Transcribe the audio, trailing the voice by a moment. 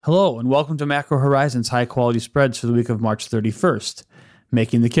Hello, and welcome to Macro Horizons High Quality Spreads for the week of March 31st,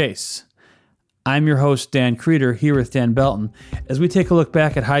 Making the Case. I'm your host, Dan Creeder, here with Dan Belton, as we take a look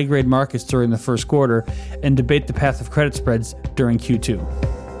back at high-grade markets during the first quarter and debate the path of credit spreads during Q2.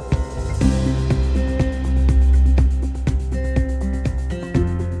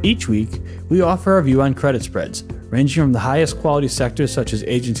 Each week, we offer our view on credit spreads, ranging from the highest quality sectors such as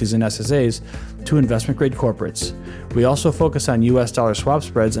agencies and SSAs to investment-grade corporates. We also focus on U.S. dollar swap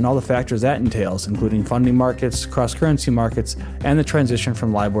spreads and all the factors that entails, including funding markets, cross-currency markets, and the transition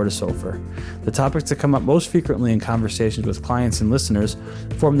from LIBOR to SOFR. The topics that come up most frequently in conversations with clients and listeners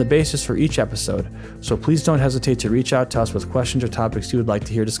form the basis for each episode, so please don't hesitate to reach out to us with questions or topics you would like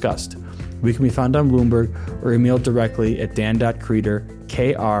to hear discussed. We can be found on Bloomberg or emailed directly at dan.creeder,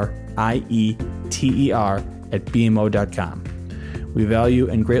 Kreiter, at bmo.com. We value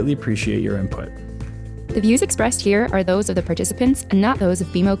and greatly appreciate your input. The views expressed here are those of the participants and not those of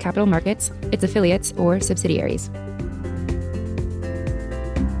BMO Capital Markets, its affiliates, or subsidiaries.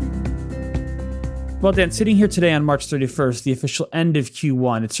 Well, Dan, sitting here today on March 31st, the official end of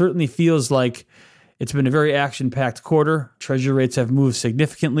Q1, it certainly feels like it's been a very action-packed quarter. Treasury rates have moved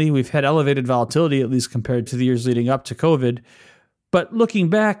significantly. We've had elevated volatility, at least compared to the years leading up to COVID. But looking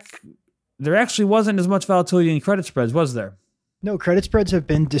back, there actually wasn't as much volatility in credit spreads, was there? No, credit spreads have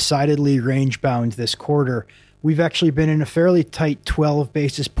been decidedly range-bound this quarter. We've actually been in a fairly tight 12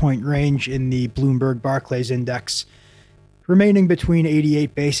 basis point range in the Bloomberg Barclays Index, remaining between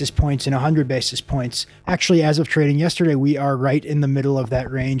 88 basis points and 100 basis points. Actually, as of trading yesterday, we are right in the middle of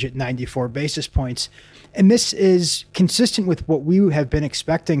that range at 94 basis points. And this is consistent with what we have been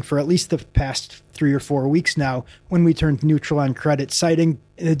expecting for at least the past 3 or 4 weeks now when we turned neutral on credit, citing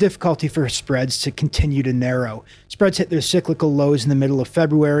the difficulty for spreads to continue to narrow. Spreads hit their cyclical lows in the middle of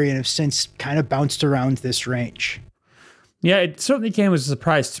February and have since kind of bounced around this range. Yeah, it certainly came as a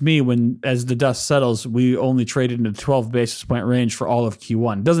surprise to me when, as the dust settles, we only traded in a 12 basis point range for all of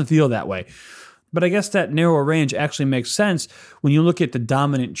Q1. It doesn't feel that way. But I guess that narrow range actually makes sense when you look at the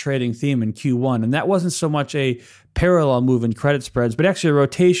dominant trading theme in Q1. And that wasn't so much a parallel move in credit spreads, but actually a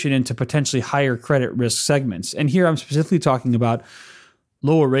rotation into potentially higher credit risk segments. And here I'm specifically talking about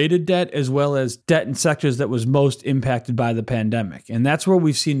lower rated debt as well as debt in sectors that was most impacted by the pandemic. And that's where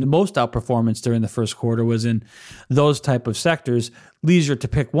we've seen the most outperformance during the first quarter was in those type of sectors. Leisure, to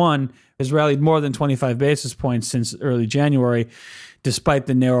pick one, has rallied more than 25 basis points since early January, despite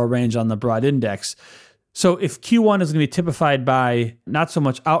the narrow range on the broad index. So if Q1 is going to be typified by not so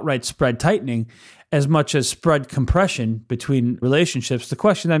much outright spread tightening as much as spread compression between relationships, the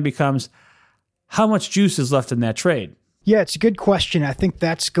question then becomes, how much juice is left in that trade? Yeah, it's a good question. I think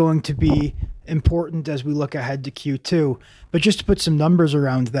that's going to be important as we look ahead to Q2. But just to put some numbers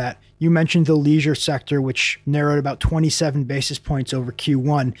around that, you mentioned the leisure sector, which narrowed about 27 basis points over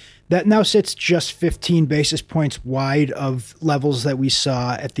Q1. That now sits just 15 basis points wide of levels that we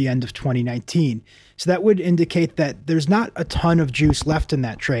saw at the end of 2019. So that would indicate that there's not a ton of juice left in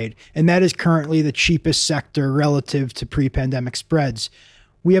that trade. And that is currently the cheapest sector relative to pre-pandemic spreads.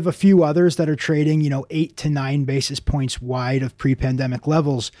 We have a few others that are trading, 8 to 9 basis points wide of pre-pandemic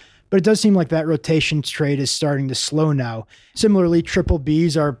levels, but it does seem like that rotation trade is starting to slow now. Similarly, triple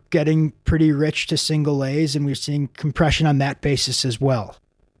Bs are getting pretty rich to single As, and we're seeing compression on that basis as well.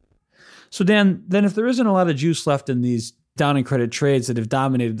 So Dan, then if there isn't a lot of juice left in these down in credit trades that have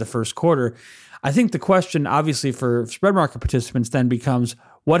dominated the first quarter, I think the question obviously for spread market participants then becomes,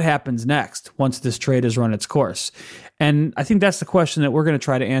 what happens next once this trade has run its course? And I think that's the question that we're going to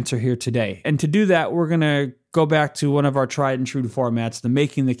try to answer here today. And to do that, we're going to go back to one of our tried and true formats, the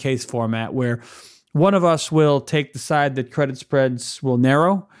Making the Case format, where one of us will take the side that credit spreads will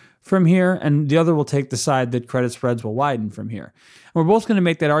narrow from here, and the other will take the side that credit spreads will widen from here. And we're both going to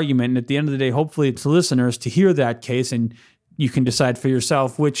make that argument, and at the end of the day, hopefully it's the listeners to hear that case, and you can decide for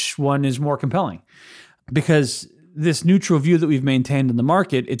yourself which one is more compelling. Because this neutral view that we've maintained in the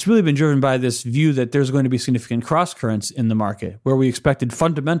market, it's really been driven by this view that there's going to be significant cross currents in the market where we expected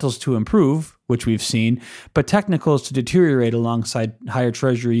fundamentals to improve, which we've seen, but technicals to deteriorate alongside higher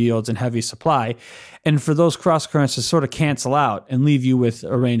treasury yields and heavy supply. And for those cross currents to sort of cancel out and leave you with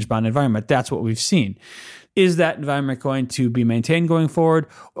a range bound environment, that's what we've seen. Is that environment going to be maintained going forward,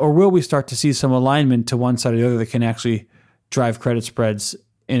 or will we start to see some alignment to one side or the other that can actually drive credit spreads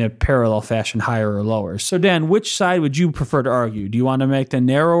in a parallel fashion, higher or lower? So Dan, which side would you prefer to argue? Do you want to make the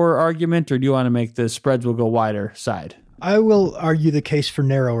narrower argument, or do you want to make the spreads will go wider side? I will argue the case for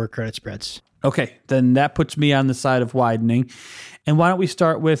narrower credit spreads. Okay, then that puts me on the side of widening. And why don't we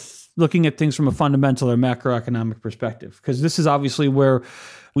start with looking at things from a fundamental or macroeconomic perspective? Because this is obviously where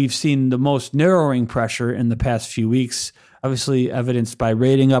we've seen the most narrowing pressure in the past few weeks obviously evidenced by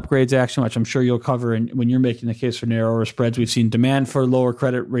rating upgrades action, which I'm sure you'll cover when you're making the case for narrower spreads. We've seen demand for lower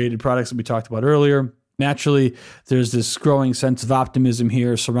credit rated products that we talked about earlier. Naturally, there's this growing sense of optimism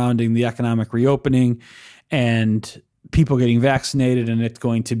here surrounding the economic reopening and people getting vaccinated, and it's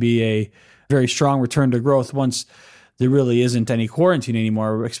going to be a very strong return to growth once there really isn't any quarantine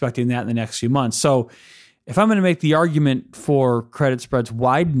anymore. We're expecting that in the next few months. So if I'm going to make the argument for credit spreads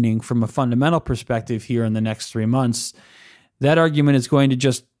widening from a fundamental perspective here in the next 3 months, that argument is going to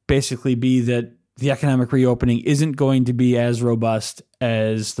just basically be that the economic reopening isn't going to be as robust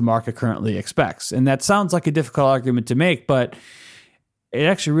as the market currently expects. And that sounds like a difficult argument to make, but it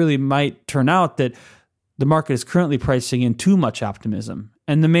actually really might turn out that the market is currently pricing in too much optimism.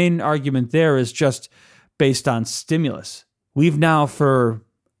 And the main argument there is just based on stimulus. We've now, for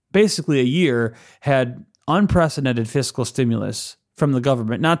basically a year, had unprecedented fiscal stimulus from the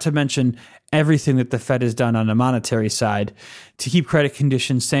government, not to mention everything that the Fed has done on the monetary side to keep credit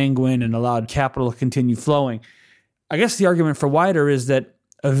conditions sanguine and allowed capital to continue flowing. I guess the argument for wider is that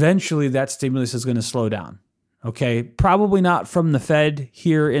eventually that stimulus is going to slow down. Okay, probably not from the Fed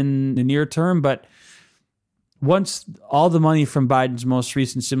here in the near term, but once all the money from Biden's most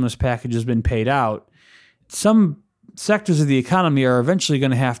recent stimulus package has been paid out, some sectors of the economy are eventually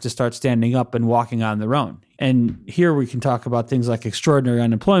going to have to start standing up and walking on their own. And here we can talk about things like extraordinary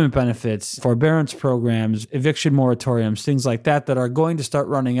unemployment benefits, forbearance programs, eviction moratoriums, things like that are going to start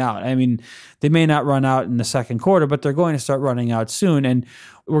running out. I mean, they may not run out in the second quarter, but they're going to start running out soon. And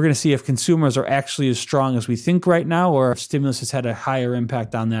we're going to see if consumers are actually as strong as we think right now, or if stimulus has had a higher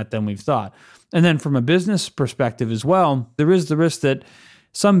impact on that than we've thought. And then from a business perspective as well, there is the risk that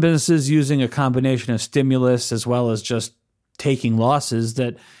some businesses using a combination of stimulus as well as just taking losses,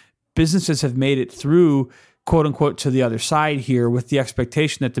 that businesses have made it through, quote unquote, to the other side here with the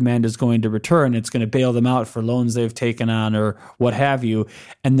expectation that demand is going to return. It's going to bail them out for loans they've taken on or what have you,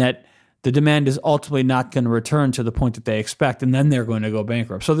 and that the demand is ultimately not going to return to the point that they expect, and then they're going to go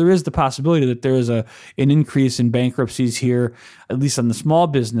bankrupt. So there is the possibility that there is an increase in bankruptcies here, at least on the small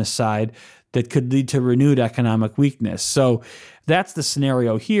business side, that could lead to renewed economic weakness. So that's the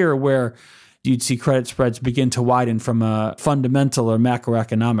scenario here where you'd see credit spreads begin to widen from a fundamental or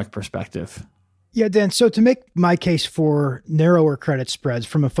macroeconomic perspective. Yeah, Dan, so to make my case for narrower credit spreads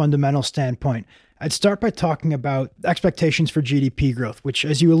from a fundamental standpoint, I'd start by talking about expectations for GDP growth, which,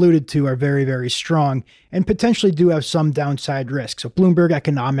 as you alluded to, are very, very strong and potentially do have some downside risk. So Bloomberg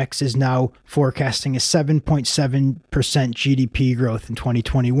Economics is now forecasting a 7.7% GDP growth in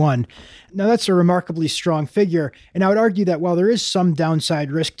 2021. Now, that's a remarkably strong figure, and I would argue that while there is some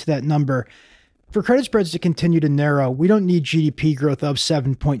downside risk to that number, for credit spreads to continue to narrow, we don't need GDP growth of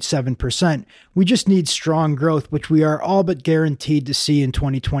 7.7%. We just need strong growth, which we are all but guaranteed to see in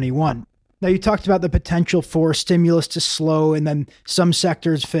 2021. Now, you talked about the potential for stimulus to slow and then some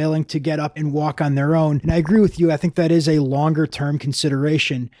sectors failing to get up and walk on their own. And I agree with you. I think that is a longer term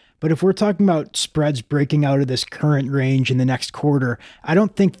consideration. But if we're talking about spreads breaking out of this current range in the next quarter, I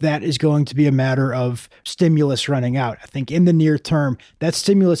don't think that is going to be a matter of stimulus running out. I think in the near term, that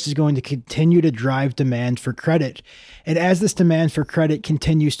stimulus is going to continue to drive demand for credit. And as this demand for credit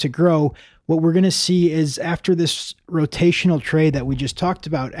continues to grow, what we're going to see is after this rotational trade that we just talked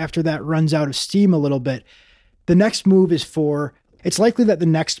about, after that runs out of steam a little bit, the next move is it's likely that the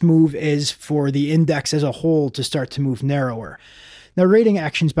next move is for the index as a whole to start to move narrower. Now, rating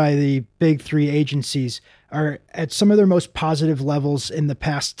actions by the big three agencies are at some of their most positive levels in the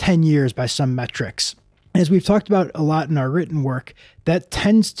past 10 years by some metrics. As we've talked about a lot in our written work, that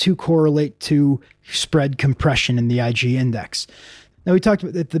tends to correlate to spread compression in the IG index. Now, we talked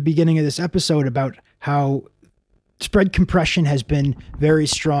about at the beginning of this episode about how spread compression has been very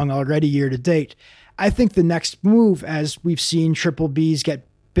strong already year to date. I think the next move, as we've seen triple Bs get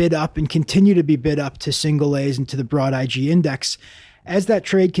bid up and continue to be bid up to single A's and to the broad IG index, as that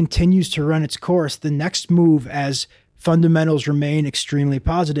trade continues to run its course, the next move, as fundamentals remain extremely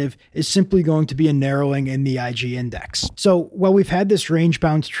positive, is simply going to be a narrowing in the IG index. So while we've had this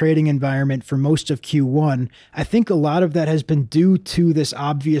range-bound trading environment for most of Q1, I think a lot of that has been due to this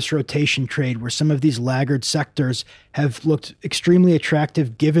obvious rotation trade where some of these laggard sectors have looked extremely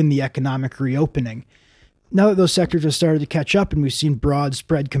attractive given the economic reopening. Now that those sectors have started to catch up and we've seen broad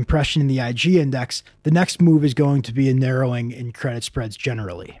spread compression in the IG index, the next move is going to be a narrowing in credit spreads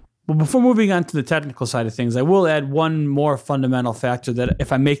generally. Well, before moving on to the technical side of things, I will add one more fundamental factor that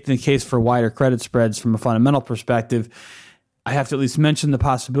if I'm making the case for wider credit spreads from a fundamental perspective, I have to at least mention the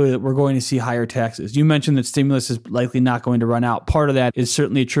possibility that we're going to see higher taxes. You mentioned that stimulus is likely not going to run out. Part of that is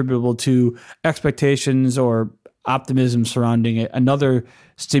certainly attributable to expectations or optimism surrounding another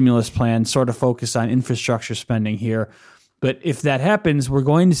stimulus plan, sort of focused on infrastructure spending here. But if that happens, we're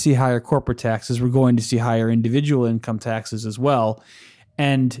going to see higher corporate taxes. We're going to see higher individual income taxes as well.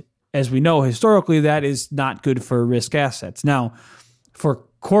 And as we know, historically, that is not good for risk assets. Now, for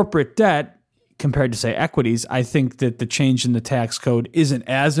corporate debt, compared to, say, equities, I think that the change in the tax code isn't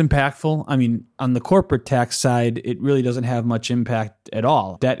as impactful. I mean, on the corporate tax side, it really doesn't have much impact at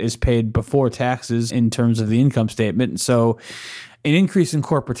all. Debt is paid before taxes in terms of the income statement. And so an increase in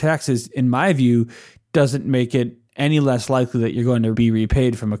corporate taxes, in my view, doesn't make it any less likely that you're going to be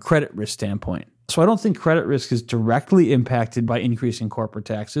repaid from a credit risk standpoint. So I don't think credit risk is directly impacted by increasing corporate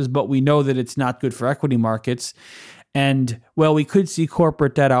taxes, but we know that it's not good for equity markets. And while we could see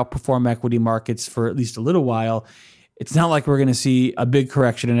corporate debt outperform equity markets for at least a little while, it's not like we're going to see a big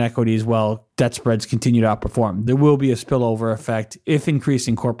correction in equities while debt spreads continue to outperform. There will be a spillover effect if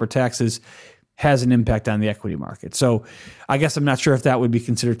increasing corporate taxes has an impact on the equity market. So I guess I'm not sure if that would be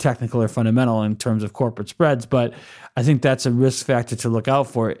considered technical or fundamental in terms of corporate spreads, but I think that's a risk factor to look out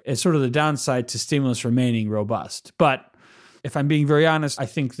for. It's sort of the downside to stimulus remaining robust. But if I'm being very honest, I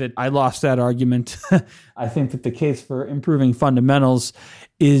think that I lost that argument. I think that the case for improving fundamentals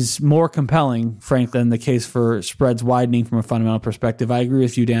is more compelling, frankly, than the case for spreads widening from a fundamental perspective. I agree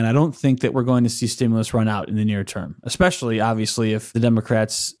with you, Dan. I don't think that we're going to see stimulus run out in the near term, especially, obviously, if the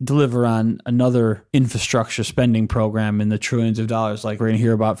Democrats deliver on another infrastructure spending program in the trillions of dollars like we're going to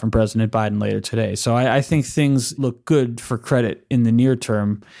hear about from President Biden later today. So I think things look good for credit in the near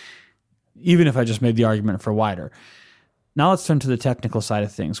term, even if I just made the argument for wider. Now let's turn to the technical side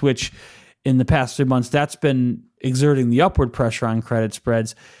of things, which in the past 3 months, that's been exerting the upward pressure on credit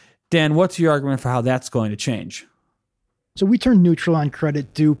spreads. Dan, what's your argument for how that's going to change? So we turned neutral on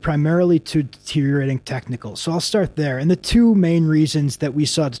credit due primarily to deteriorating technicals. So I'll start there. And the two main reasons that we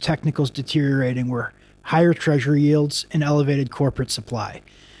saw the technicals deteriorating were higher treasury yields and elevated corporate supply.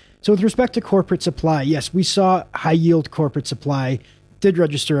 So with respect to corporate supply, yes, we saw high yield corporate supply did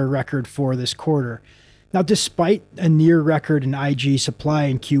register a record for this quarter. Now, despite a near record in IG supply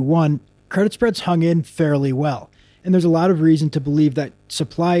in Q1, credit spreads hung in fairly well. And there's a lot of reason to believe that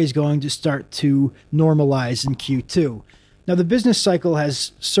supply is going to start to normalize in Q2. Now, the business cycle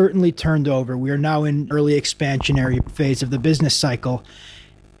has certainly turned over. We are now in early expansionary phase of the business cycle.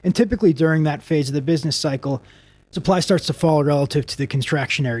 And typically during that phase of the business cycle, supply starts to fall relative to the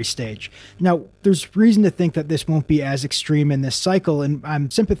contractionary stage. Now, there's reason to think that this won't be as extreme in this cycle, and I'm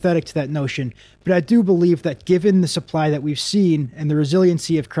sympathetic to that notion, but I do believe that given the supply that we've seen and the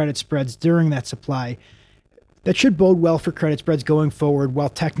resiliency of credit spreads during that supply, that should bode well for credit spreads going forward while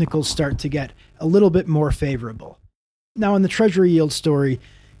technicals start to get a little bit more favorable. Now, in the treasury yield story,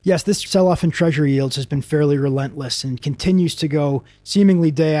 yes, this sell-off in treasury yields has been fairly relentless and continues to go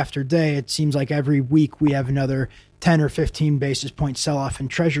seemingly day after day. It seems like every week we have another 10 or 15 basis point sell-off in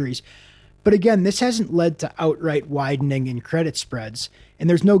treasuries. But again, this hasn't led to outright widening in credit spreads, and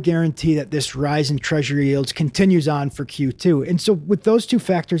there's no guarantee that this rise in treasury yields continues on for Q2. And so with those two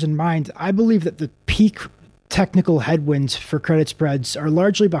factors in mind, I believe that the peak technical headwinds for credit spreads are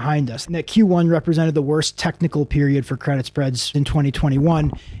largely behind us, and that Q1 represented the worst technical period for credit spreads in 2021,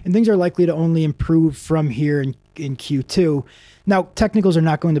 and things are likely to only improve from here in Q2. Now, technicals are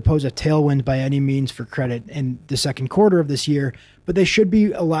not going to pose a tailwind by any means for credit in the second quarter of this year, but they should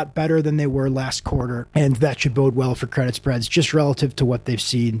be a lot better than they were last quarter, and that should bode well for credit spreads just relative to what they've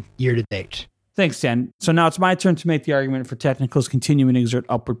seen year to date. Thanks, Dan. So now it's my turn to make the argument for technicals continuing to exert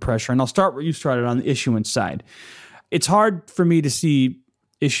upward pressure. And I'll start where you started on the issuance side. It's hard for me to see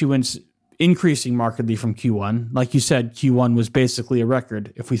issuance increasing markedly from Q1. Like you said, Q1 was basically a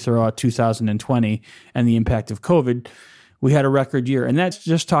record. If we throw out 2020 and the impact of COVID, we had a record year. And that's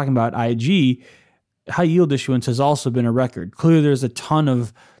just talking about IG. High yield issuance has also been a record. Clearly, there's a ton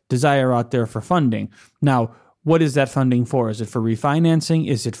of desire out there for funding. Now, what is that funding for? Is it for refinancing?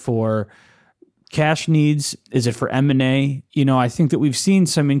 Is it for cash needs? Is it for M&A? I think that we've seen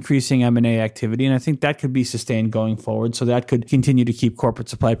some increasing M&A activity, and I think that could be sustained going forward. So that could continue to keep corporate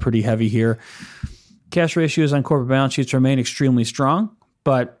supply pretty heavy here. Cash ratios on corporate balance sheets remain extremely strong,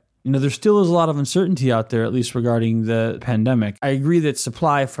 but there still is a lot of uncertainty out there, at least regarding the pandemic. I agree that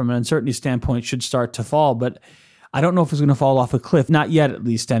supply from an uncertainty standpoint should start to fall, but I don't know if it's going to fall off a cliff. Not yet, at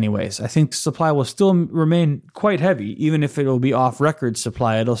least anyways. I think supply will still remain quite heavy. Even if it will be off record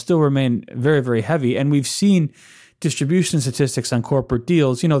supply, it'll still remain very, very heavy. And we've seen distribution statistics on corporate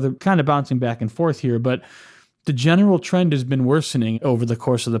deals. They're kind of bouncing back and forth here, but the general trend has been worsening over the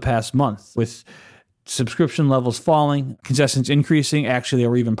course of the past month, with subscription levels falling, concessions increasing. Actually, they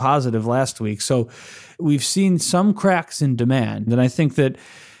were even positive last week. So we've seen some cracks in demand. And I think that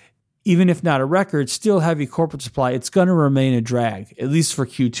even if not a record, still heavy corporate supply, it's going to remain a drag, at least for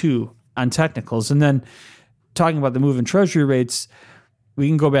Q2 on technicals. And then talking about the move in treasury rates, we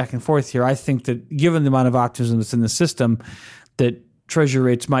can go back and forth here. I think that given the amount of optimism that's in the system, that treasury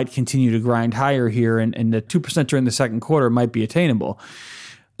rates might continue to grind higher here, and the 2% during the second quarter might be attainable.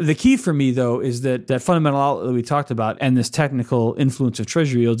 The key for me, though, is that fundamental outlook that we talked about and this technical influence of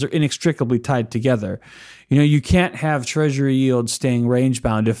treasury yields are inextricably tied together. You can't have treasury yields staying range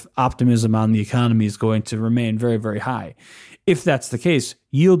bound if optimism on the economy is going to remain very, very high. If that's the case,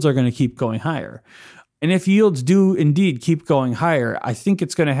 yields are going to keep going higher. And if yields do indeed keep going higher, I think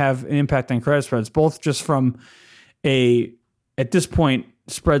it's going to have an impact on credit spreads, both just from at this point,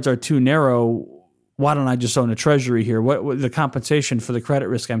 spreads are too narrow. Why don't I just own a treasury here? What the compensation for the credit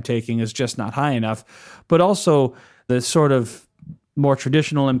risk I'm taking is just not high enough. But also the sort of more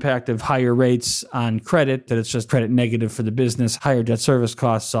traditional impact of higher rates on credit, that it's just credit negative for the business, higher debt service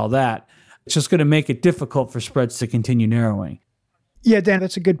costs, all that. It's just going to make it difficult for spreads to continue narrowing. Yeah, Dan,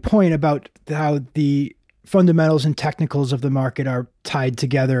 that's a good point about how the fundamentals and technicals of the market are tied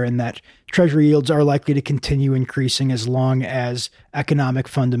together, and that treasury yields are likely to continue increasing as long as economic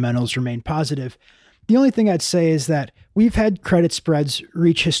fundamentals remain positive. The only thing I'd say is that we've had credit spreads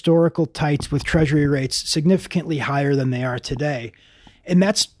reach historical tights with treasury rates significantly higher than they are today. And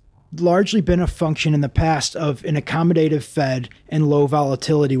that's largely been a function in the past of an accommodative Fed and low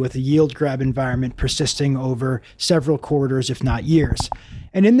volatility, with a yield grab environment persisting over several quarters, if not years.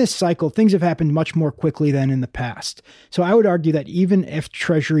 And in this cycle, things have happened much more quickly than in the past. So I would argue that even if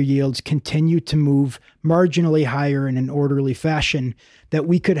treasury yields continue to move marginally higher in an orderly fashion, that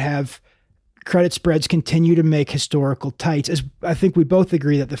we could have credit spreads continue to make historical tights, as I think we both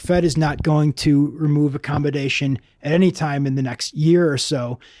agree that the Fed is not going to remove accommodation at any time in the next year or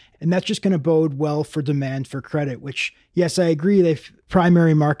so. And that's just going to bode well for demand for credit, which, yes, I agree, the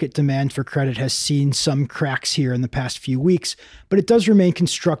primary market demand for credit has seen some cracks here in the past few weeks, but it does remain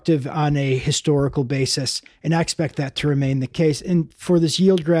constructive on a historical basis, and I expect that to remain the case. And for this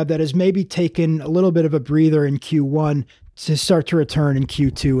yield grab that has maybe taken a little bit of a breather in Q1 to start to return in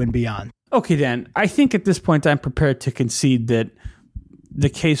Q2 and beyond. Okay, Dan, I think at this point I'm prepared to concede that the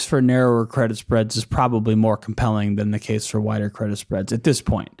case for narrower credit spreads is probably more compelling than the case for wider credit spreads at this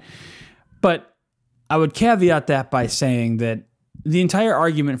point. But I would caveat that by saying that the entire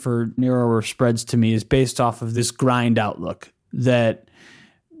argument for narrower spreads to me is based off of this grind outlook, that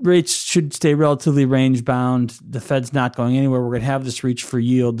rates should stay relatively range bound. The Fed's not going anywhere. We're going to have this reach for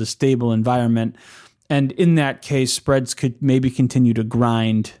yield, the stable environment. And in that case, spreads could maybe continue to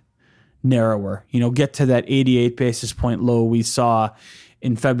grind narrower, get to that 88 basis point low we saw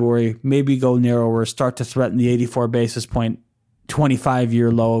in February, maybe go narrower, start to threaten the 84 basis point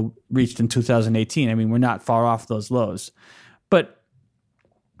 25-year low reached in 2018. I mean, we're not far off those lows. But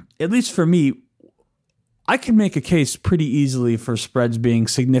at least for me, I can make a case pretty easily for spreads being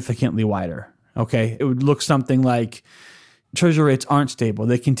significantly wider. Okay, it would look something like treasury rates aren't stable.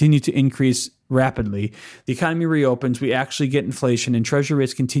 They continue to increase rapidly. The economy reopens. We actually get inflation, and treasury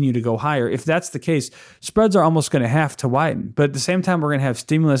rates continue to go higher. If that's the case, spreads are almost going to have to widen. But at the same time, we're going to have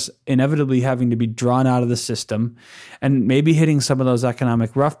stimulus inevitably having to be drawn out of the system and maybe hitting some of those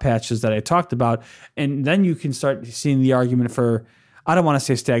economic rough patches that I talked about. And then you can start seeing the argument for, I don't want to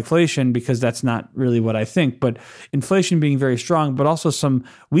say stagflation because that's not really what I think, but inflation being very strong, but also some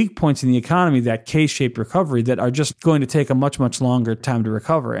weak points in the economy, that K-shaped recovery, that are just going to take a much, much longer time to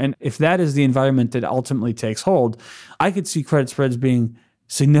recover. And if that is the environment that ultimately takes hold, I could see credit spreads being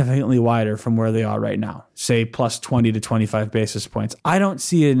significantly wider from where they are right now, say plus 20 to 25 basis points. I don't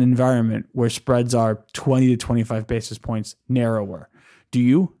see an environment where spreads are 20 to 25 basis points narrower. Do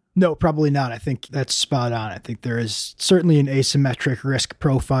you? No, probably not. I think that's spot on. I think there is certainly an asymmetric risk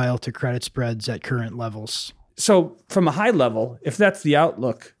profile to credit spreads at current levels. So from a high level, if that's the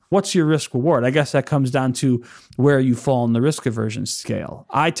outlook, what's your risk reward? I guess that comes down to where you fall in the risk aversion scale.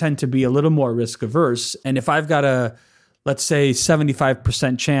 I tend to be a little more risk averse. And if I've got a, let's say,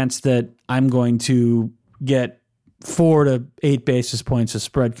 75% chance that I'm going to get 4 to 8 basis points of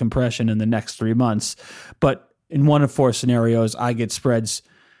spread compression in the next 3 months, but in one of 4 scenarios, I get spreads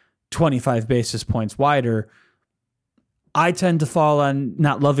 25 basis points wider, I tend to fall on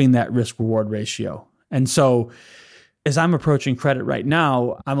not loving that risk reward ratio. And so as I'm approaching credit right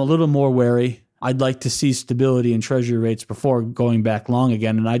now, I'm a little more wary. I'd like to see stability in treasury rates before going back long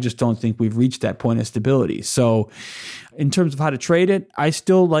again. And I just don't think we've reached that point of stability. So in terms of how to trade it, I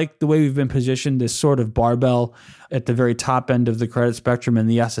still like the way we've been positioned, this sort of barbell at the very top end of the credit spectrum in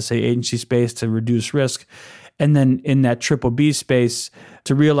the SSA agency space to reduce risk. And then in that triple B space,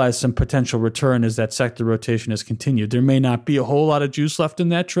 to realize some potential return as that sector rotation has continued. There may not be a whole lot of juice left in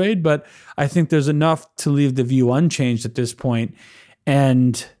that trade, but I think there's enough to leave the view unchanged at this point.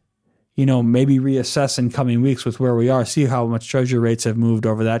 And, maybe reassess in coming weeks with where we are, see how much treasury rates have moved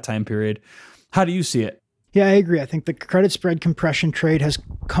over that time period. How do you see it? Yeah, I agree. I think the credit spread compression trade has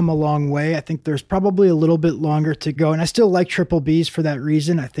come a long way. I think there's probably a little bit longer to go. And I still like triple Bs for that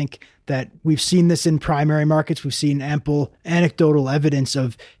reason. I think that we've seen this in primary markets. We've seen ample anecdotal evidence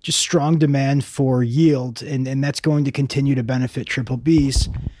of just strong demand for yield. And that's going to continue to benefit triple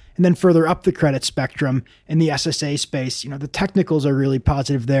Bs. And then further up the credit spectrum in the SSA space, the technicals are really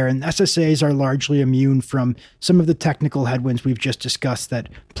positive there. And SSAs are largely immune from some of the technical headwinds we've just discussed that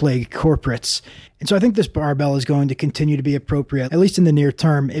plague corporates. And so I think this barbell is going to continue to be appropriate, at least in the near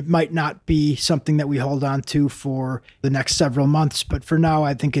term. It might not be something that we hold on to for the next several months, but for now,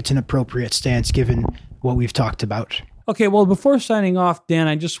 I think it's an appropriate stance given what we've talked about. Okay, well, before signing off, Dan,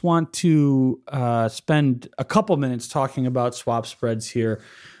 I just want to spend a couple minutes talking about swap spreads here.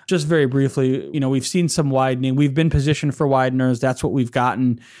 Just very briefly, we've seen some widening. We've been positioned for wideners. That's what we've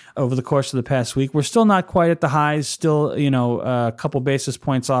gotten over the course of the past week. We're still not quite at the highs, still, a couple basis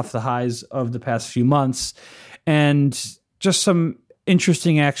points off the highs of the past few months. And just some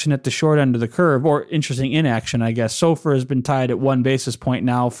interesting action at the short end of the curve, or interesting inaction, I guess. SOFR has been tied at 1 basis point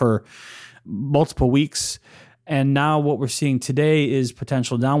now for multiple weeks. And now what we're seeing today is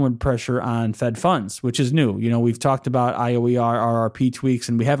potential downward pressure on Fed funds, which is new. We've talked about IOER, RRP tweaks,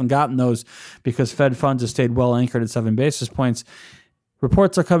 and we haven't gotten those because Fed funds have stayed well anchored at 7 basis points.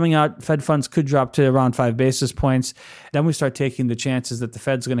 Reports are coming out. Fed funds could drop to around 5 basis points. Then we start taking the chances that the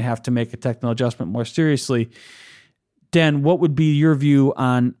Fed's going to have to make a technical adjustment more seriously. Dan, what would be your view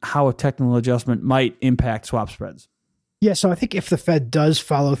on how a technical adjustment might impact swap spreads? Yeah, so I think if the Fed does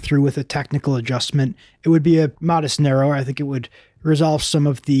follow through with a technical adjustment, it would be a modest narrower. I think it would resolve some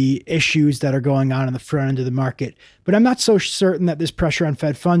of the issues that are going on in the front end of the market. But I'm not so certain that this pressure on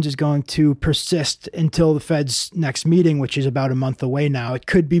Fed funds is going to persist until the Fed's next meeting, which is about a month away now. It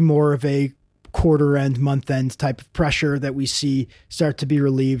could be more of a quarter-end, month-end type of pressure that we see start to be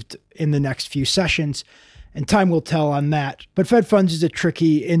relieved in the next few sessions. And time will tell on that. But Fed funds is a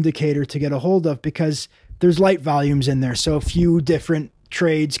tricky indicator to get a hold of because there's light volumes in there. So a few different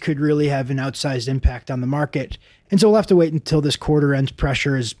trades could really have an outsized impact on the market. And so we'll have to wait until this quarter end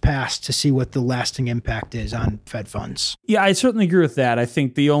pressure is passed to see what the lasting impact is on Fed funds. Yeah, I certainly agree with that. I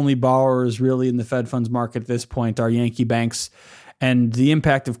think the only borrowers really in the Fed funds market at this point are Yankee banks. And the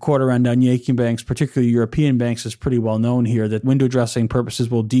impact of quarter end on Yankee banks, particularly European banks, is pretty well known here, that window dressing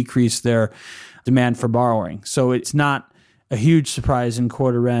purposes will decrease their demand for borrowing. So it's not a huge surprise in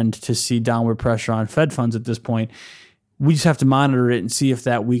quarter end to see downward pressure on Fed funds at this point. We just have to monitor it and see if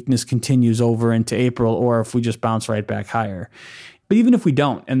that weakness continues over into April or if we just bounce right back higher. But even if we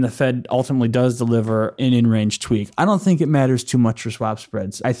don't, and the Fed ultimately does deliver an in-range tweak, I don't think it matters too much for swap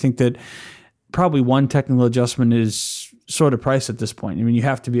spreads. I think that probably one technical adjustment is sort of priced at this point. I mean, you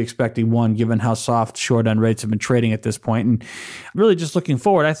have to be expecting one given how soft short-end rates have been trading at this point. And really just looking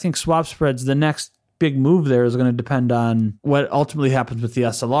forward, I think swap spreads, the next big move there is going to depend on what ultimately happens with the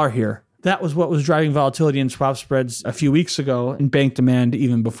SLR here. That was what was driving volatility in swap spreads a few weeks ago, and bank demand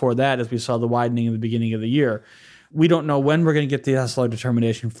even before that, as we saw the widening in the beginning of the year. We don't know when we're going to get the SLR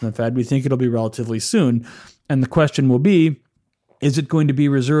determination from the Fed. We think it'll be relatively soon. And the question will be, is it going to be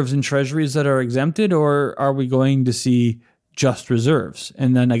reserves and treasuries that are exempted, or are we going to see just reserves?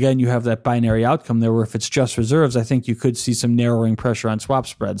 And then again, you have that binary outcome there where if it's just reserves, I think you could see some narrowing pressure on swap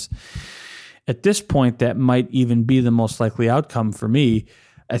spreads. At this point, that might even be the most likely outcome for me.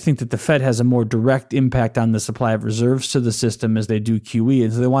 I think that the Fed has a more direct impact on the supply of reserves to the system as they do QE,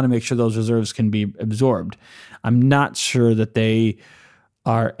 and so they want to make sure those reserves can be absorbed. I'm not sure that they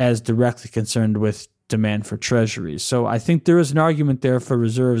are as directly concerned with demand for treasuries. So I think there is an argument there for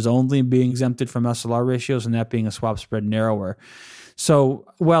reserves only being exempted from SLR ratios and that being a swap spread narrower. So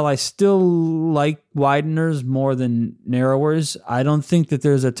while I still like wideners more than narrowers, I don't think that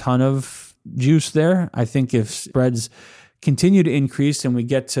there's a ton of juice there. I think if spreads continue to increase and we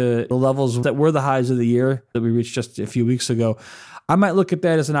get to the levels that were the highs of the year that we reached just a few weeks ago, I might look at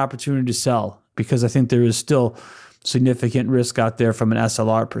that as an opportunity to sell because I think there is still significant risk out there from an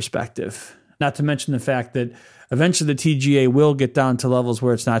SLR perspective. Not to mention the fact that eventually the TGA will get down to levels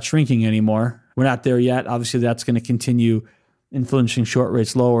where it's not shrinking anymore. We're not there yet. Obviously, that's going to continue influencing short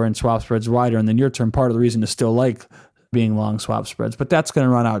rates lower and swap spreads wider. In the near term, part of the reason to still like being long swap spreads, but that's going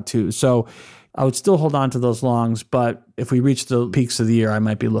to run out too. So I would still hold on to those longs, but if we reach the peaks of the year, I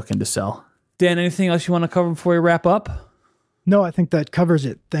might be looking to sell. Dan, anything else you want to cover before we wrap up? No, I think that covers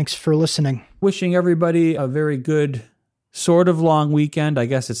it. Thanks for listening. Wishing everybody a very good sort of long weekend. I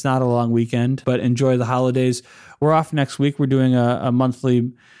guess it's not a long weekend, but enjoy the holidays. We're off next week. We're doing a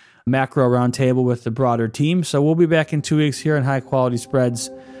monthly macro roundtable with the broader team. So we'll be back in 2 weeks here on High Quality Spreads.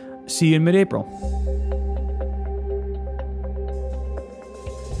 See you in mid-April.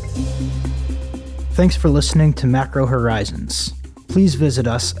 Thanks for listening to Macro Horizons. Please visit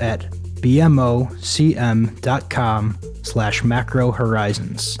us at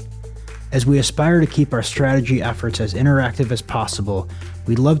bmocm.com/macrohorizons. As we aspire to keep our strategy efforts as interactive as possible,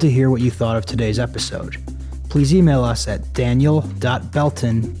 we'd love to hear what you thought of today's episode. Please email us at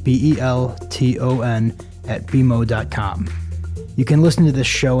daniel.belton, BELTON, @bmo.com. You can listen to this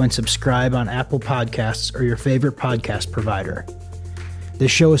show and subscribe on Apple Podcasts or your favorite podcast provider. This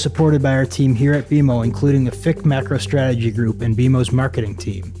show is supported by our team here at BMO, including the FIC Macro Strategy Group and BMO's marketing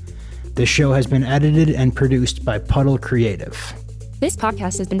team. This show has been edited and produced by Puddle Creative. This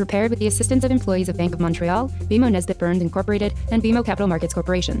podcast has been prepared with the assistance of employees of Bank of Montreal, BMO Nesbitt Burns Incorporated, and BMO Capital Markets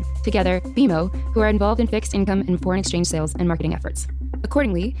Corporation. Together, BMO, who are involved in fixed income and foreign exchange sales and marketing efforts.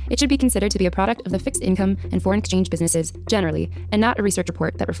 Accordingly, it should be considered to be a product of the fixed income and foreign exchange businesses generally, and not a research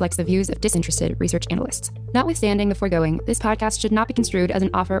report that reflects the views of disinterested research analysts. Notwithstanding the foregoing, this podcast should not be construed as an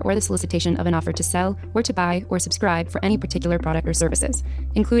offer or the solicitation of an offer to sell or to buy or subscribe for any particular product or services,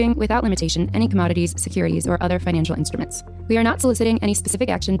 including, without limitation, any commodities, securities, or other financial instruments. We are not soliciting any specific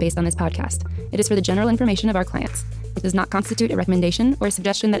action based on this podcast. It is for the general information of our clients. It does not constitute a recommendation or a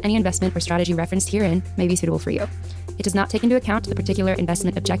suggestion that any investment or strategy referenced herein may be suitable for you. It does not take into account the particular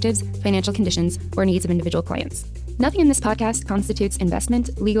investment objectives, financial conditions, or needs of individual clients. Nothing in this podcast constitutes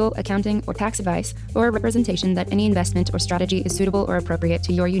investment, legal, accounting, or tax advice, or a representation that any investment or strategy is suitable or appropriate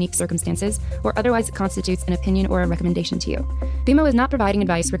to your unique circumstances, or otherwise it constitutes an opinion or a recommendation to you. BMO is not providing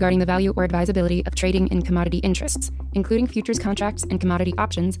advice regarding the value or advisability of trading in commodity interests, including futures contracts and commodity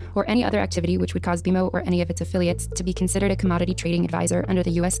options, or any other activity which would cause BMO or any of its affiliates to be considered a commodity trading advisor under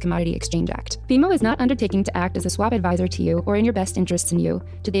the U.S. Commodity Exchange Act. BMO is not undertaking to act as a swap advisor to you or in your best interests in you.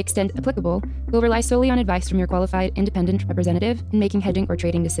 To the extent applicable, will rely solely on advice from your qualified independent representative in making hedging or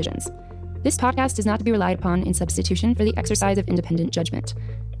trading decisions. This podcast is not to be relied upon in substitution for the exercise of independent judgment.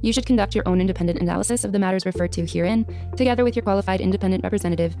 You should conduct your own independent analysis of the matters referred to herein, together with your qualified independent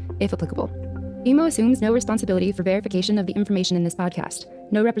representative, if applicable. BMO assumes no responsibility for verification of the information in this podcast.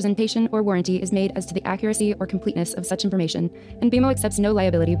 No representation or warranty is made as to the accuracy or completeness of such information, and BMO accepts no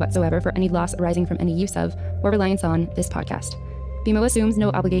liability whatsoever for any loss arising from any use of or reliance on this podcast. BMO assumes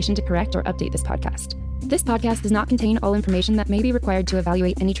no obligation to correct or update this podcast. This podcast does not contain all information that may be required to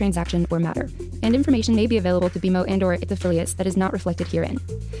evaluate any transaction or matter, and information may be available to BMO and/or its affiliates that is not reflected herein.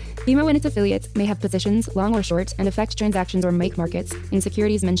 BMO and its affiliates may have positions, long or short, and affect transactions or make markets in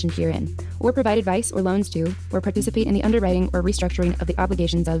securities mentioned herein, or provide advice or loans to, or participate in the underwriting or restructuring of the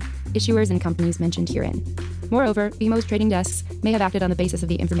obligations of issuers and companies mentioned herein. Moreover, BMO's trading desks may have acted on the basis of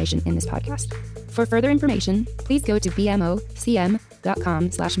the information in this podcast. For further information, please go to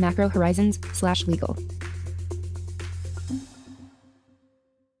bmocm.com/macrohorizons/legal.